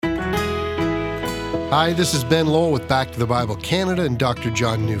Hi, this is Ben Lowell with Back to the Bible Canada and Dr.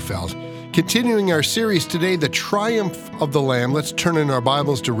 John Neufeld. Continuing our series today, The Triumph of the Lamb, let's turn in our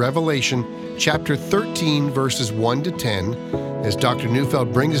Bibles to Revelation chapter 13, verses 1 to 10, as Dr.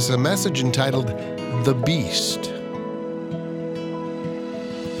 Neufeld brings us a message entitled, The Beast.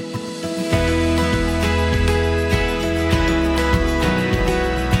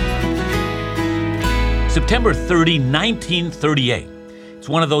 September 30, 1938. It's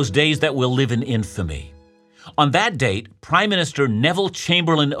one of those days that will live in infamy. On that date, Prime Minister Neville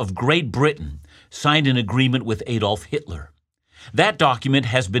Chamberlain of Great Britain signed an agreement with Adolf Hitler. That document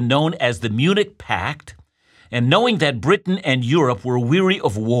has been known as the Munich Pact, and knowing that Britain and Europe were weary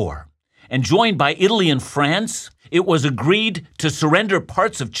of war, and joined by Italy and France, it was agreed to surrender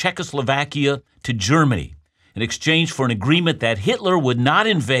parts of Czechoslovakia to Germany in exchange for an agreement that Hitler would not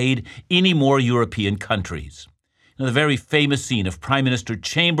invade any more European countries. The very famous scene of Prime Minister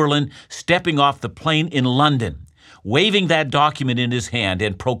Chamberlain stepping off the plane in London, waving that document in his hand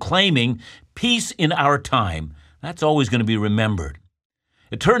and proclaiming peace in our time, that's always going to be remembered.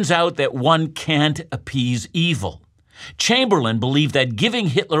 It turns out that one can't appease evil. Chamberlain believed that giving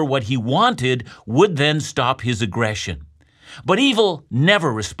Hitler what he wanted would then stop his aggression. But evil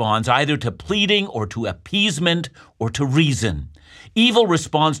never responds either to pleading or to appeasement or to reason. Evil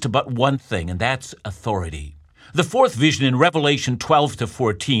responds to but one thing, and that's authority. The fourth vision in Revelation 12 to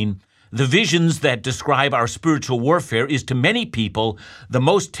 14, the visions that describe our spiritual warfare, is to many people the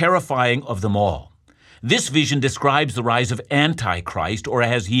most terrifying of them all. This vision describes the rise of Antichrist, or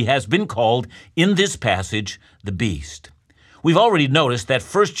as he has been called in this passage, the beast. We've already noticed that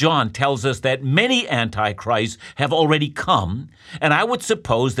 1 John tells us that many antichrists have already come, and I would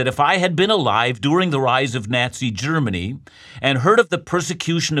suppose that if I had been alive during the rise of Nazi Germany and heard of the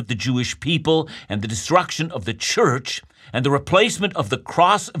persecution of the Jewish people and the destruction of the church and the replacement of the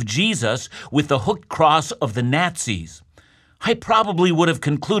cross of Jesus with the hooked cross of the Nazis, I probably would have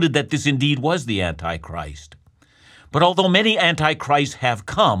concluded that this indeed was the Antichrist. But although many antichrists have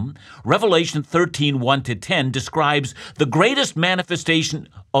come, Revelation 13, 1 to 10 describes the greatest manifestation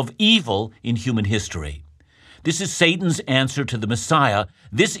of evil in human history. This is Satan's answer to the Messiah.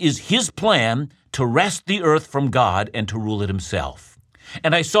 This is his plan to wrest the earth from God and to rule it himself.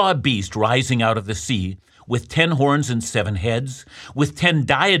 And I saw a beast rising out of the sea, with 10 horns and 7 heads, with 10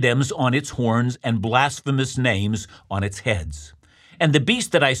 diadems on its horns and blasphemous names on its heads. And the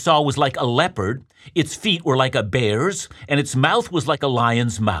beast that I saw was like a leopard, its feet were like a bear's, and its mouth was like a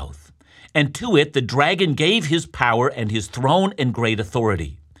lion's mouth. And to it the dragon gave his power and his throne and great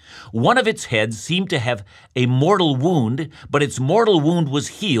authority. One of its heads seemed to have a mortal wound, but its mortal wound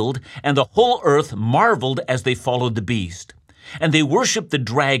was healed, and the whole earth marveled as they followed the beast. And they worshipped the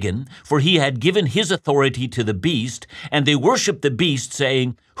dragon, for he had given his authority to the beast, and they worshipped the beast,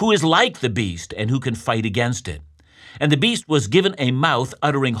 saying, "Who is like the beast, and who can fight against it?" And the beast was given a mouth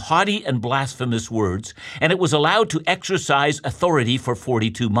uttering haughty and blasphemous words, and it was allowed to exercise authority for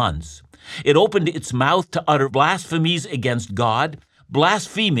 42 months. It opened its mouth to utter blasphemies against God,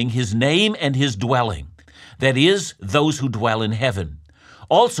 blaspheming his name and his dwelling, that is, those who dwell in heaven.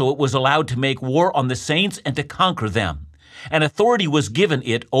 Also it was allowed to make war on the saints and to conquer them. And authority was given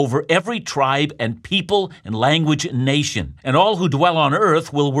it over every tribe and people and language and nation, and all who dwell on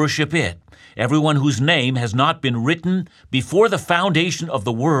earth will worship it. Everyone whose name has not been written before the foundation of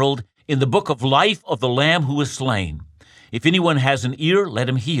the world in the book of life of the Lamb who was slain. If anyone has an ear, let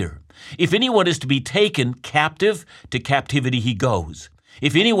him hear. If anyone is to be taken captive, to captivity he goes.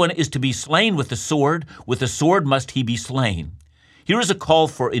 If anyone is to be slain with the sword must he be slain. Here is a call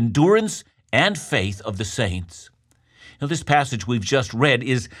for endurance and faith of the saints. Now, this passage we've just read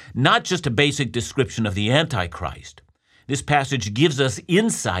is not just a basic description of the Antichrist. This passage gives us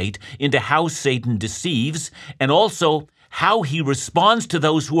insight into how Satan deceives and also how he responds to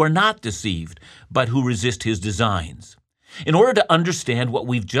those who are not deceived, but who resist his designs. In order to understand what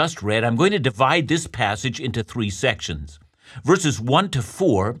we've just read, I'm going to divide this passage into 3 sections. Verses 1 to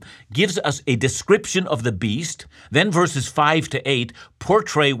 4 gives us a description of the beast. Then verses 5 to 8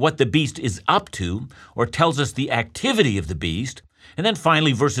 portray what the beast is up to, or tells us the activity of the beast. And then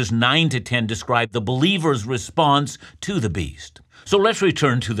finally, verses 9 to 10 describe the believer's response to the beast. So let's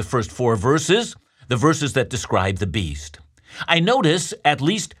return to the first 4 verses, the verses that describe the beast. I notice at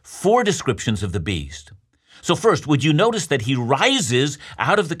least 4 descriptions of the beast. So first, would you notice that he rises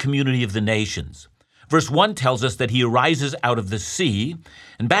out of the community of the nations? Verse 1 tells us that he arises out of the sea.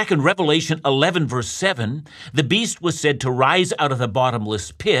 And back in Revelation 11, verse 7, the beast was said to rise out of the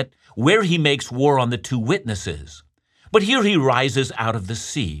bottomless pit, where he makes war on the 2 witnesses. But here he rises out of the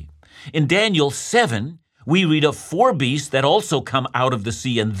sea. In Daniel 7, We read of 4 beasts that also come out of the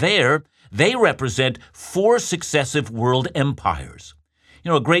sea, and there they represent 4 successive world empires.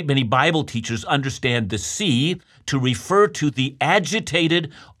 A great many Bible teachers understand the sea to refer to the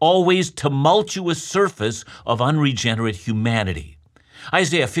agitated, always tumultuous surface of unregenerate humanity.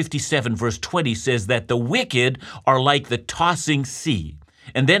 Isaiah 57 verse 20 says that the wicked are like the tossing sea,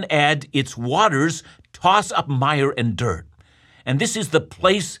 and then add its waters toss up mire and dirt. And this is the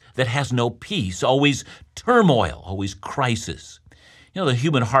place that has no peace, always turmoil, always crisis. The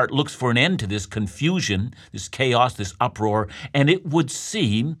human heart looks for an end to this confusion, this chaos, this uproar, and it would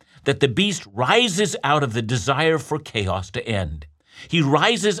seem that the beast rises out of the desire for chaos to end. He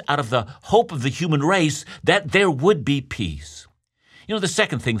rises out of the hope of the human race that there would be peace. The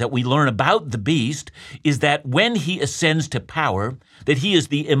second thing that we learn about the beast is that when he ascends to power, that he is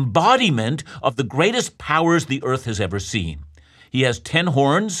the embodiment of the greatest powers the earth has ever seen. He has 10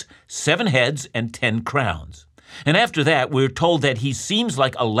 horns, 7 heads, and 10 crowns. And after that, we're told that he seems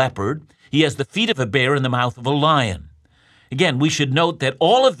like a leopard. He has the feet of a bear and the mouth of a lion. Again, we should note that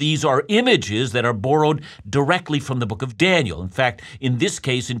all of these are images that are borrowed directly from the book of Daniel. In fact, in this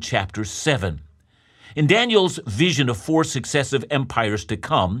case, in chapter 7. In Daniel's vision of 4 successive empires to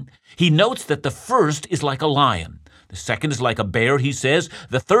come, he notes that the first is like a lion. The second is like a bear, he says.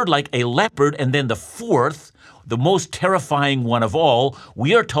 The third like a leopard. And then the fourth, the most terrifying one of all,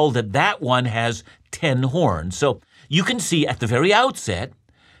 we are told that that one has 10 horns. So you can see at the very outset,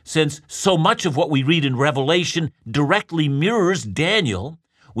 since so much of what we read in Revelation directly mirrors Daniel,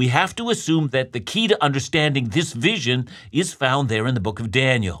 we have to assume that the key to understanding this vision is found there in the book of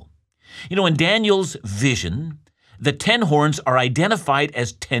Daniel. In Daniel's vision, the 10 horns are identified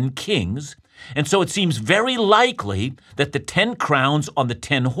as 10 kings, and so it seems very likely that the 10 crowns on the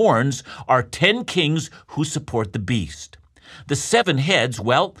 10 horns are 10 kings who support the beast. The 7 heads,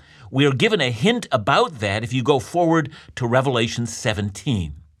 well, we are given a hint about that if you go forward to Revelation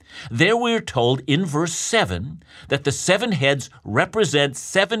 17. There we're told in verse 7 that the 7 heads represent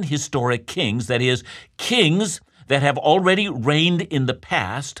 7 historic kings, that is, kings that have already reigned in the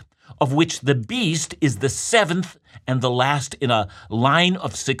past, of which the beast is the 7th and the last in a line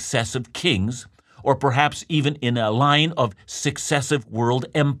of successive kings, or perhaps even in a line of successive world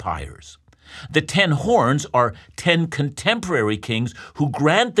empires. The 10 horns are 10 contemporary kings who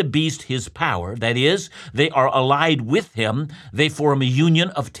grant the beast his power. That is, they are allied with him. They form a union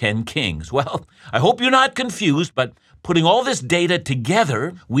of 10 kings. Well, I hope you're not confused, but putting all this data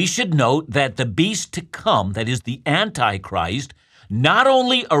together, we should note that the beast to come, that is the Antichrist, not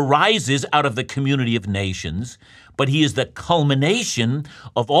only arises out of the community of nations, but he is the culmination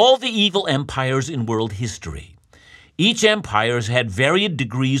of all the evil empires in world history. Each empire has had varied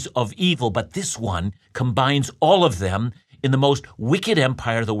degrees of evil, but this one combines all of them in the most wicked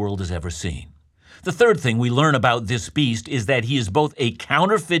empire the world has ever seen. The third thing we learn about this beast is that he is both a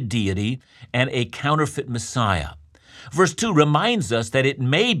counterfeit deity and a counterfeit Messiah. Verse 2 reminds us that it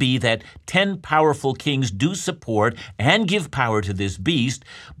may be that 10 powerful kings do support and give power to this beast,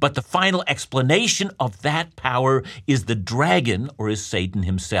 but the final explanation of that power is the dragon, or is Satan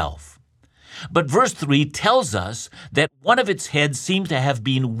himself. But verse 3 tells us that one of its heads seems to have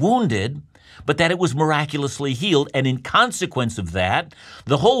been wounded, but that it was miraculously healed, and in consequence of that,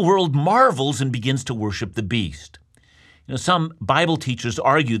 the whole world marvels and begins to worship the beast. Some Bible teachers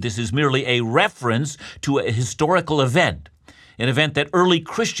argue this is merely a reference to a historical event, an event that early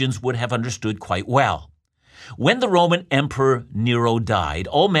Christians would have understood quite well. When the Roman Emperor Nero died,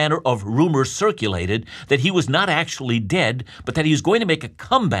 all manner of rumors circulated that he was not actually dead, but that he was going to make a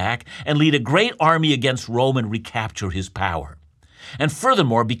comeback and lead a great army against Rome and recapture his power. And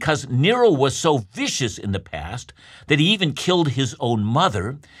furthermore, because Nero was so vicious in the past that he even killed his own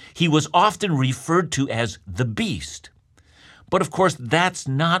mother, he was often referred to as the beast. But of course, that's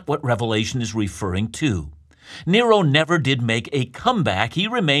not what Revelation is referring to. Nero never did make a comeback. He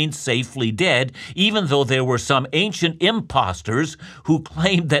remained safely dead, even though there were some ancient impostors who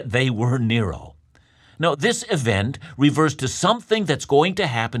claimed that they were Nero. Now, this event refers to something that's going to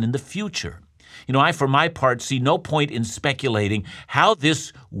happen in the future. I, for my part, see no point in speculating how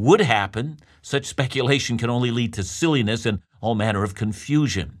this would happen. Such speculation can only lead to silliness and all manner of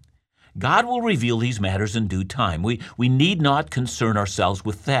confusion. God will reveal these matters in due time. We need not concern ourselves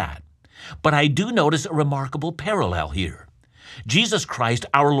with that. But I do notice a remarkable parallel here. Jesus Christ,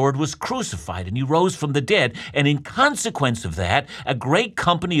 our Lord, was crucified and he rose from the dead, and in consequence of that, a great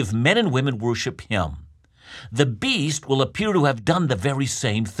company of men and women worship him. The beast will appear to have done the very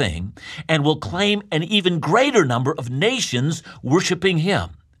same thing and will claim an even greater number of nations worshiping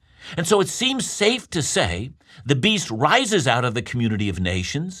him. And so it seems safe to say the beast rises out of the community of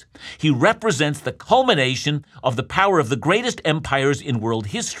nations. He represents the culmination of the power of the greatest empires in world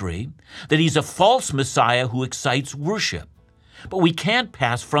history, that he's a false Messiah who excites worship. But we can't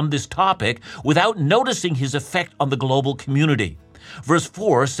pass from this topic without noticing his effect on the global community. Verse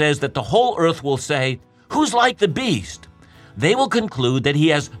 4 says that the whole earth will say, "Who's like the beast?" They will conclude that he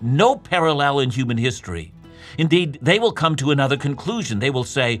has no parallel in human history. Indeed, they will come to another conclusion. They will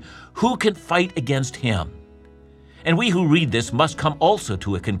say, "Who can fight against him?" And we who read this must come also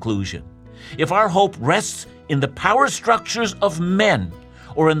to a conclusion. If our hope rests in the power structures of men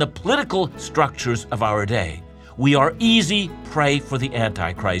or in the political structures of our day, we are easy prey for the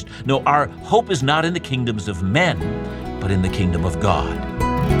Antichrist. No, our hope is not in the kingdoms of men, but in the kingdom of God.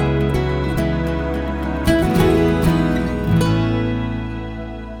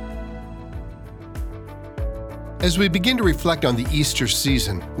 As we begin to reflect on the Easter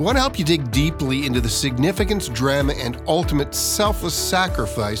season, we want to help you dig deeply into the significance, drama, and ultimate selfless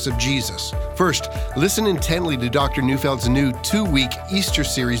sacrifice of Jesus. First, listen intently to Dr. Neufeld's new 2-week Easter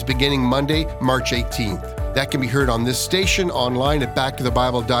series beginning Monday, March 18th. That can be heard on this station, online at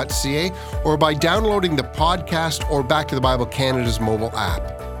backtothebible.ca, or by downloading the podcast or Back to the Bible Canada's mobile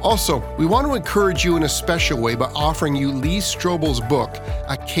app. Also, we want to encourage you in a special way by offering you Lee Strobel's book,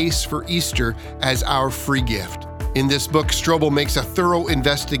 A Case for Easter, as our free gift. In this book, Strobel makes a thorough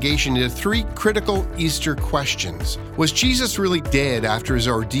investigation into 3 critical Easter questions. Was Jesus really dead after his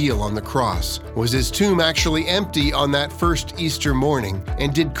ordeal on the cross? Was his tomb actually empty on that first Easter morning?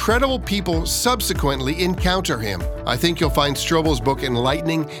 And did credible people subsequently encounter him? I think you'll find Strobel's book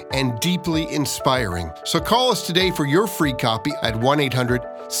enlightening and deeply inspiring. So call us today for your free copy at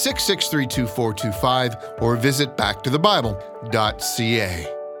 1-800-663-2425 or visit backtothebible.ca.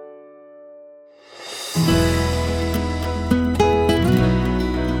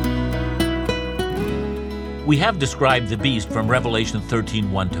 We have described the beast from Revelation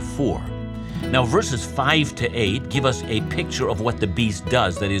 13:1-4. Now, verses 5-8 give us a picture of what the beast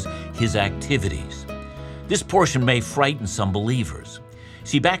does, that is, his activities. This portion may frighten some believers.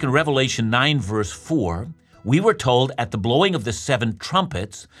 See, back in Revelation 9, verse 4, we were told at the blowing of the 7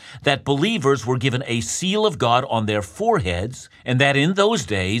 trumpets that believers were given a seal of God on their foreheads, and that in those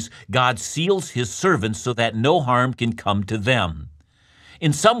days God seals his servants so that no harm can come to them.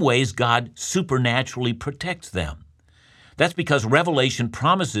 In some ways, God supernaturally protects them. That's because Revelation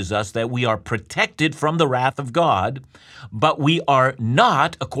promises us that we are protected from the wrath of God, but we are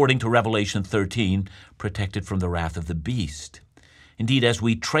not, according to Revelation 13, protected from the wrath of the beast. Indeed, as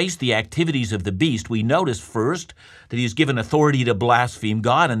we trace the activities of the beast, we notice first that he's given authority to blaspheme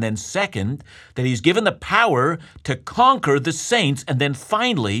God, and then second, that he's given the power to conquer the saints, and then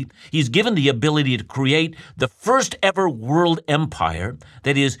finally, he's given the ability to create the first ever world empire.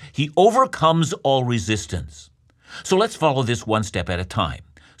 That is, he overcomes all resistance. So let's follow this one step at a time.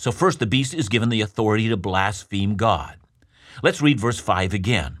 So first, the beast is given the authority to blaspheme God. Let's read verse 5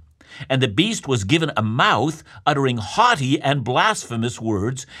 again. And the beast was given a mouth uttering haughty and blasphemous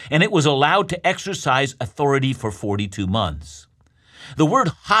words, and it was allowed to exercise authority for 42 months. The word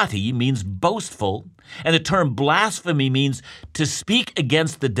haughty means boastful, and the term blasphemy means to speak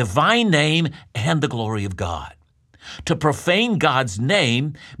against the divine name and the glory of God. To profane God's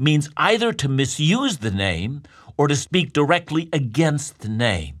name means either to misuse the name or to speak directly against the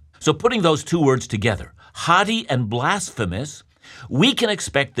name. So putting those 2 words together, haughty and blasphemous, we can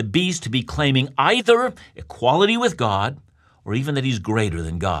expect the beast to be claiming either equality with God or even that he's greater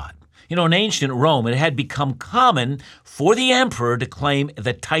than God. You know, in ancient Rome, it had become common for the emperor to claim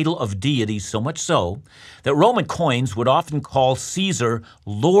the title of deity, so much so that Roman coins would often call Caesar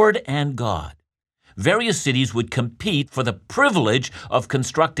Lord and God. Various cities would compete for the privilege of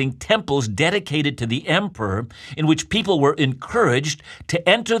constructing temples dedicated to the emperor, in which people were encouraged to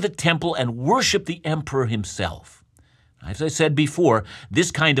enter the temple and worship the emperor himself. As I said before,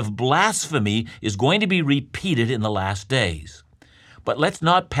 this kind of blasphemy is going to be repeated in the last days. But let's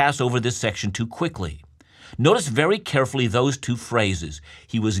not pass over this section too quickly. Notice very carefully those 2 phrases.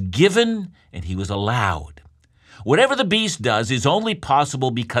 He was given and he was allowed. Whatever the beast does is only possible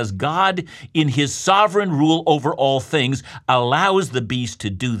because God, in his sovereign rule over all things, allows the beast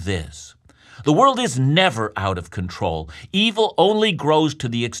to do this. The world is never out of control. Evil only grows to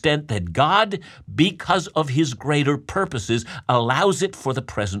the extent that God, because of his greater purposes, allows it for the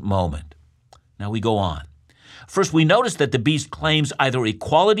present moment. Now we go on. First, we notice that the beast claims either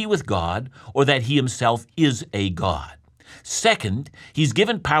equality with God or that he himself is a god. Second, he's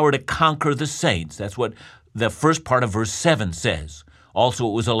given power to conquer the saints. That's what the first part of verse 7 says. Also,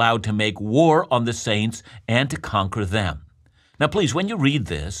 it was allowed to make war on the saints and to conquer them. Now, please, when you read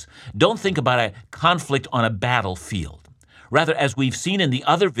this, don't think about a conflict on a battlefield. Rather, as we've seen in the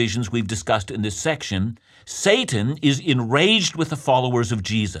other visions we've discussed in this section, Satan is enraged with the followers of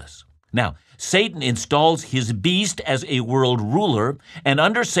Jesus. Now, Satan installs his beast as a world ruler, and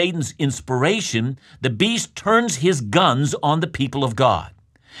under Satan's inspiration, the beast turns his guns on the people of God.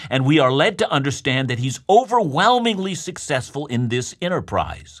 And we are led to understand that he's overwhelmingly successful in this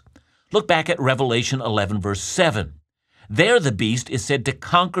enterprise. Look back at Revelation 11, verse 7. There the beast is said to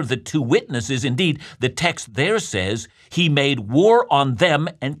conquer the two witnesses. Indeed, the text there says he made war on them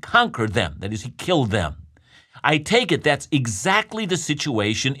and conquered them. That is, he killed them. I take it that's exactly the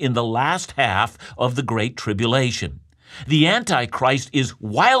situation in the last half of the Great Tribulation. The Antichrist is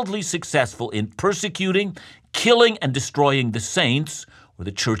wildly successful in persecuting, killing, and destroying the saints, or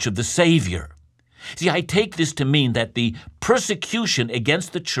the Church of the Savior. See, I take this to mean that the persecution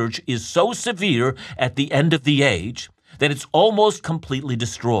against the church is so severe at the end of the age that it's almost completely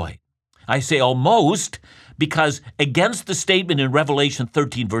destroyed. I say almost because against the statement in Revelation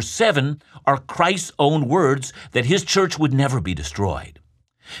 13, verse 7, are Christ's own words that his church would never be destroyed.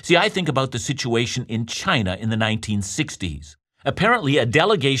 See, I think about the situation in China in the 1960s. Apparently, a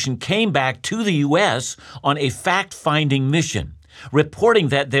delegation came back to the U.S. on a fact-finding mission, reporting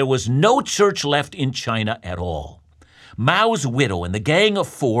that there was no church left in China at all. Mao's widow and the Gang of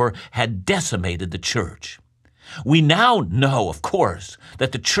Four had decimated the church. We now know, of course,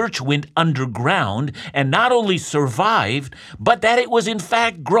 that the church went underground and not only survived, but that it was in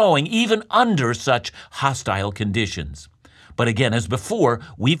fact growing even under such hostile conditions. But again, as before,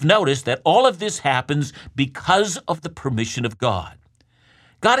 we've noticed that all of this happens because of the permission of God.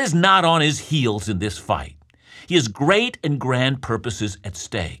 God is not on his heels in this fight. He has great and grand purposes at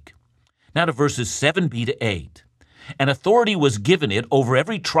stake. Now to verses 7b to 8. And authority was given it over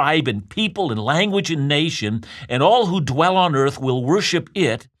every tribe and people and language and nation, and all who dwell on earth will worship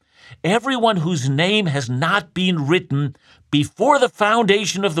it, everyone whose name has not been written before the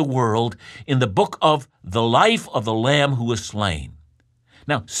foundation of the world in the book of the life of the Lamb who was slain.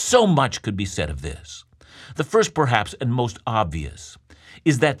 Now, so much could be said of this. The first, perhaps, and most obvious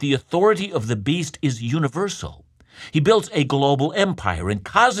is that the authority of the beast is universal. He builds a global empire and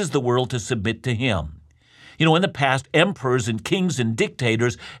causes the world to submit to him. You know, in the past, emperors and kings and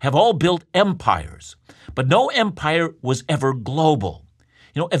dictators have all built empires, but no empire was ever global.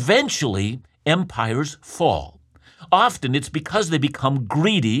 You know, eventually, empires fall. Often it's because they become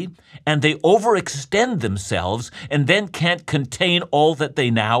greedy and they overextend themselves and then can't contain all that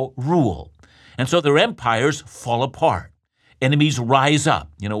they now rule. And so their empires fall apart. Enemies rise up.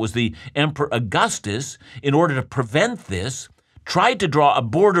 You know, it was the Emperor Augustus, in order to prevent this, tried to draw a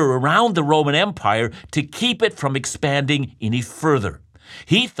border around the Roman Empire to keep it from expanding any further.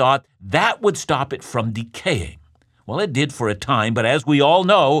 He thought that would stop it from decaying. Well, it did for a time, but as we all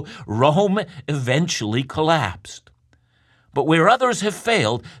know, Rome eventually collapsed. But where others have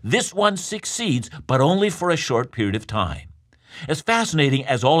failed, this one succeeds, but only for a short period of time. As fascinating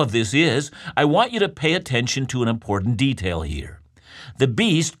as all of this is, I want you to pay attention to an important detail here. The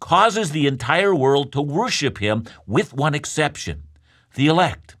beast causes the entire world to worship him with one exception, the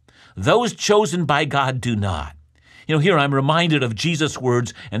elect. Those chosen by God do not. You know, here I'm reminded of Jesus'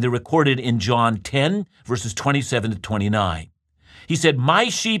 words, and they're recorded in John 10, verses 27 to 29. He said, "My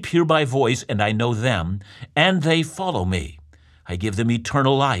sheep hear my voice, and I know them, and they follow me. I give them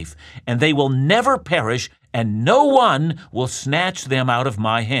eternal life, and they will never perish, and no one will snatch them out of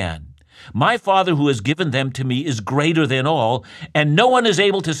my hand. My Father who has given them to me is greater than all, and no one is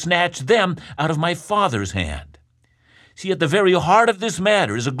able to snatch them out of my Father's hand." See, at the very heart of this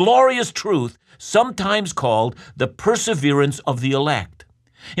matter is a glorious truth, sometimes called the perseverance of the elect.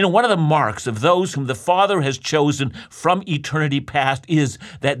 You know, one of the marks of those whom the Father has chosen from eternity past is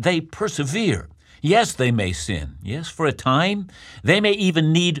that they persevere. Yes, they may sin. Yes, for a time. They may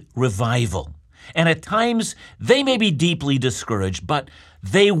even need revival. And at times, they may be deeply discouraged, but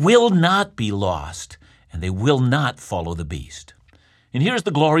they will not be lost, and they will not follow the beast. And here's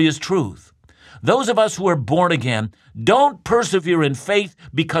the glorious truth. Those of us who are born again don't persevere in faith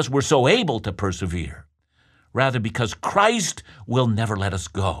because we're so able to persevere. Rather, because Christ will never let us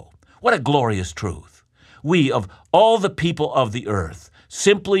go. What a glorious truth. We, of all the people of the earth,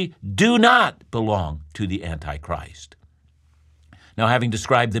 simply do not belong to the Antichrist. Now, having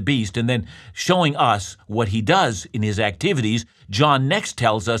described the beast and then showing us what he does in his activities, John next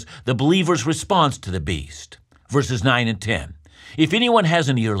tells us the believer's response to the beast. Verses 9 and 10. "If anyone has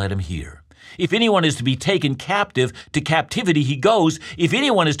an ear, let him hear. If anyone is to be taken captive, to captivity he goes. If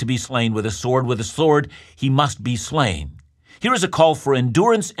anyone is to be slain with a sword he must be slain." Here is a call for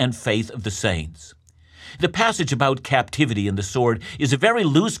endurance and faith of the saints. The passage about captivity and the sword is a very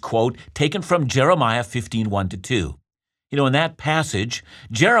loose quote taken from Jeremiah 15:1-2. In that passage,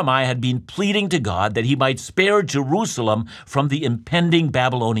 Jeremiah had been pleading to God that he might spare Jerusalem from the impending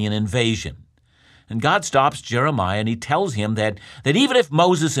Babylonian invasion. And God stops Jeremiah and he tells him that even if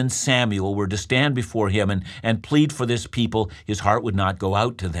Moses and Samuel were to stand before him and plead for this people, his heart would not go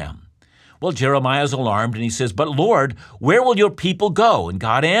out to them. Well, Jeremiah is alarmed and he says, "But Lord, where will your people go?" And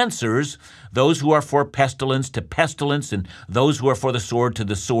God answers, "Those who are for pestilence to pestilence, and those who are for the sword to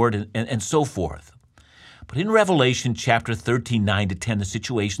the sword," and so forth. But in Revelation chapter 13, 9-10, the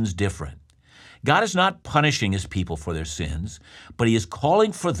situation is different. God is not punishing his people for their sins, but he is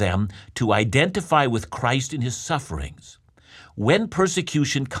calling for them to identify with Christ in his sufferings. When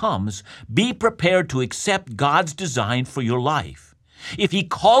persecution comes, be prepared to accept God's design for your life. If he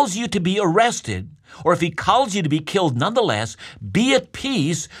calls you to be arrested, or if he calls you to be killed nonetheless, be at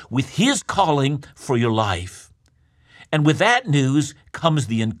peace with his calling for your life. And with that news comes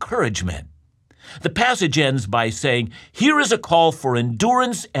the encouragement. The passage ends by saying, "Here is a call for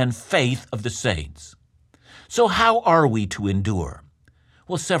endurance and faith of the saints." So how are we to endure?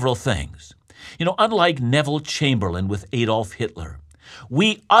 Well, several things. Unlike Neville Chamberlain with Adolf Hitler,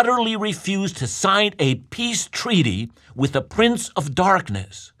 we utterly refuse to sign a peace treaty with the Prince of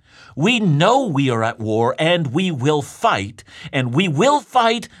Darkness. We know we are at war, and we will fight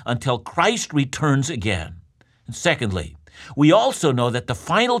until Christ returns again. And secondly, we also know that the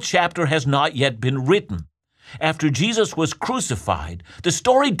final chapter has not yet been written. After Jesus was crucified, the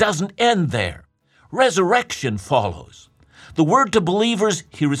story doesn't end there. Resurrection follows. The word to believers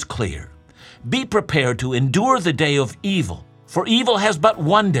here is clear. Be prepared to endure the day of evil, for evil has but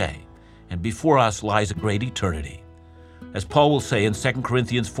one day, and before us lies a great eternity. As Paul will say in 2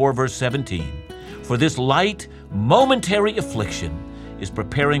 Corinthians 4, verse 17, "For this light, momentary affliction is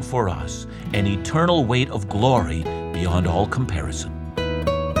preparing for us an eternal weight of glory beyond all comparison."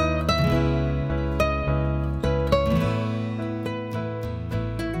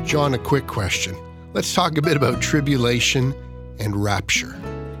 John, a quick question. Let's talk a bit about tribulation and rapture.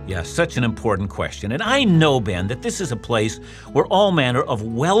 Yeah, such an important question. And I know, Ben, that this is a place where all manner of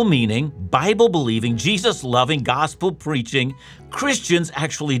well-meaning, Bible-believing, Jesus-loving, gospel-preaching Christians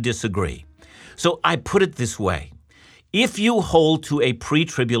actually disagree. So I put it this way. If you hold to a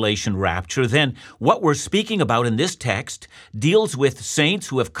pre-tribulation rapture, then what we're speaking about in this text deals with saints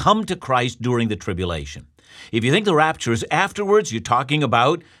who have come to Christ during the tribulation. If you think the rapture is afterwards, you're talking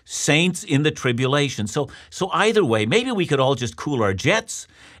about saints in the tribulation. So either way, maybe we could all just cool our jets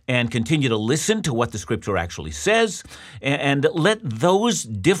and continue to listen to what the Scripture actually says, and let those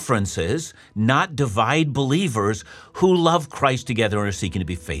differences not divide believers who love Christ together and are seeking to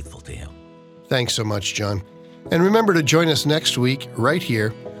be faithful to him. Thanks so much, John. And remember to join us next week right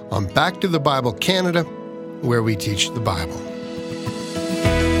here on Back to the Bible Canada, where we teach the Bible.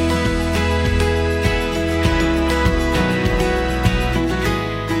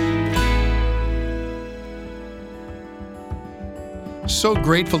 So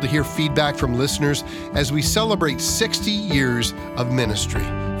grateful to hear feedback from listeners as we celebrate 60 years of ministry.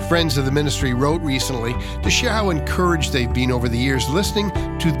 Friends of the ministry wrote recently to share how encouraged they've been over the years listening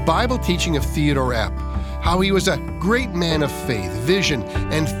to the Bible teaching of Theodore Epp, how he was a great man of faith, vision,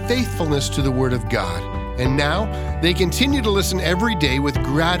 and faithfulness to the Word of God. And now they continue to listen every day with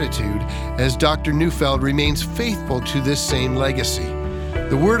gratitude as Dr. Neufeld remains faithful to this same legacy.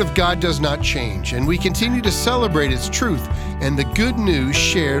 The Word of God does not change, and we continue to celebrate its truth and the good news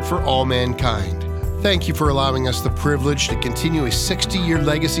shared for all mankind. Thank you for allowing us the privilege to continue a 60-year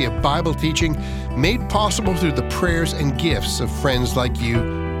legacy of Bible teaching made possible through the prayers and gifts of friends like you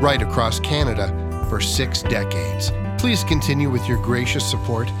right across Canada for 6 decades. Please continue with your gracious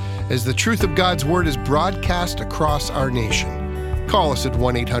support as the truth of God's Word is broadcast across our nation. Call us at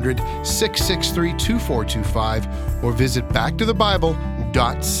 1-800-663-2425 or visit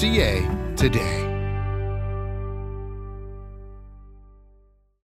backtothebible.ca today.